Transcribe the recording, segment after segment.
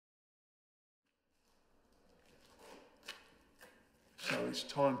it's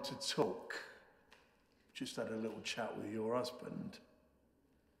time to talk. Just had a little chat with your husband.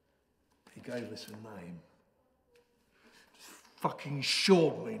 He gave us a name. Does fucking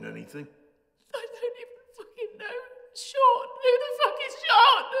Sean mean anything? I don't even fucking know. Sean? Who the fuck is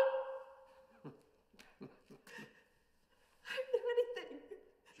Sean? I don't know anything.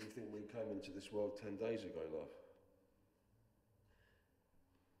 Do you think we came into this world 10 days ago, love?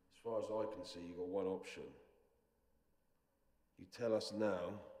 As far as I can see, you got one option. You tell us now,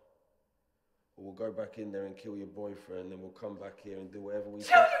 or we'll go back in there and kill your boyfriend, then we'll come back here and do whatever we...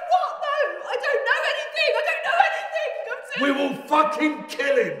 Tell you what, though? I don't know anything! I don't know anything! We will fucking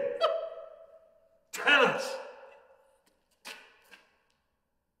kill him! Tell us!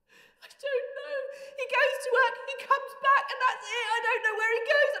 I don't know. He goes to work, he comes back, and that's it. I don't know where he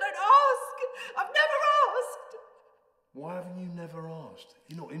goes. I don't ask. I've never asked. Why haven't you never asked?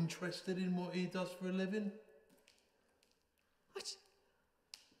 You're not interested in what he does for a living?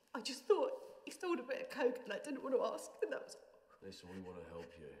 I just thought he stole a bit of coke and I didn't want to ask, and that was all. Listen, we want to help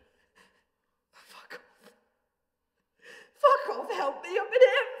you. Fuck off. Fuck off, help me. I've been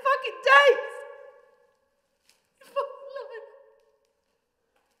here fucking days. You fucking liar.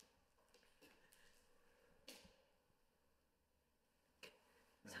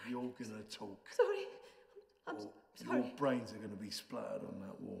 Now you're gonna talk. Sorry. I'm sorry. Your brains are gonna be splattered on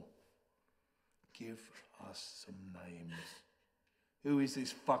that wall. Give us some names. Who is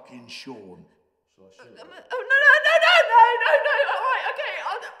this fucking Sean? Shall I shoot? Oh, no. All right, okay.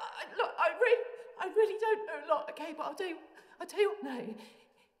 Look, I really don't know a lot, okay, but I'll tell you what, no.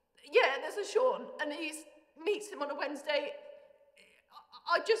 Yeah, there's a Sean, and he meets him on a Wednesday.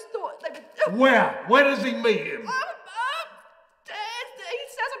 I just thought they would... Where? Where does he meet him? He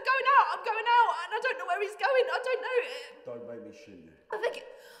says, I'm going out, and I don't know where he's going. I don't know. Don't make me shoot you.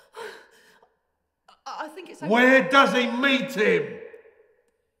 I think it's... Where does he meet him?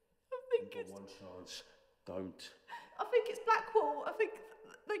 You've got one chance. Don't. I think it's Blackwall. I think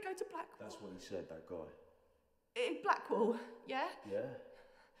they go to Blackwall. That's what he said, that guy. In Blackwall, yeah? Yeah?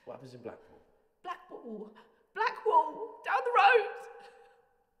 What happens in Blackwall? Blackwall, down the road.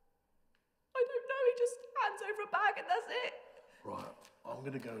 I don't know, he just hands over a bag and that's it. Right, I'm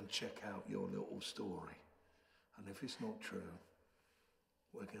gonna go and check out your little story. And if it's not true,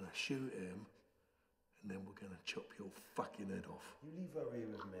 we're gonna shoot him and then we're gonna chop your fucking head off. You leave her here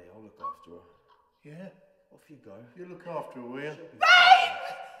with me, I'll look after her. Yeah? Off you go. You look after her, will you? Babe!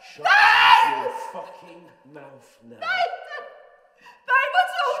 Shut your fucking mouth now. Babe, I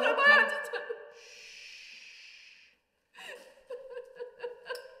told him I had to do.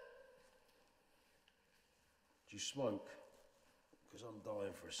 Do you smoke? Because I'm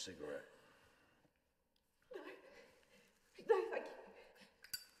dying for a cigarette. No, thank you.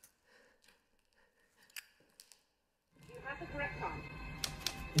 You have the correct time.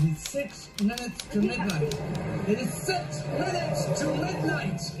 It is 6 minutes to midnight. It is 6 minutes to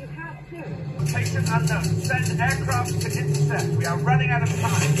midnight. You have clearance. Location unknown. Send aircraft to intercept. We are running out of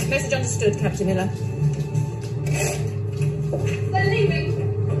time. Message understood, Captain Miller. They're leaving.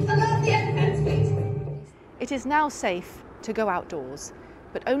 Alert the entrance, please. It is now safe to go outdoors,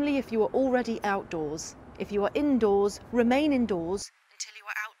 but only if you are already outdoors. If you are indoors, remain indoors until you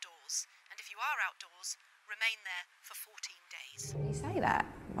are outdoors. And if you are outdoors, remain there for 14 days. You say that?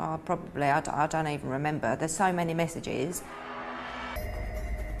 Oh, probably. I don't even remember. There's so many messages.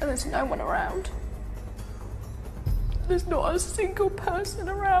 And there's no one around. There's not a single person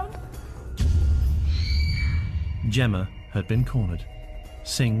around. Gemma had been cornered.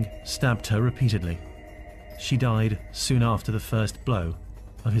 Singh stabbed her repeatedly. She died soon after the first blow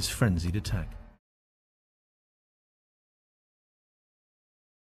of his frenzied attack.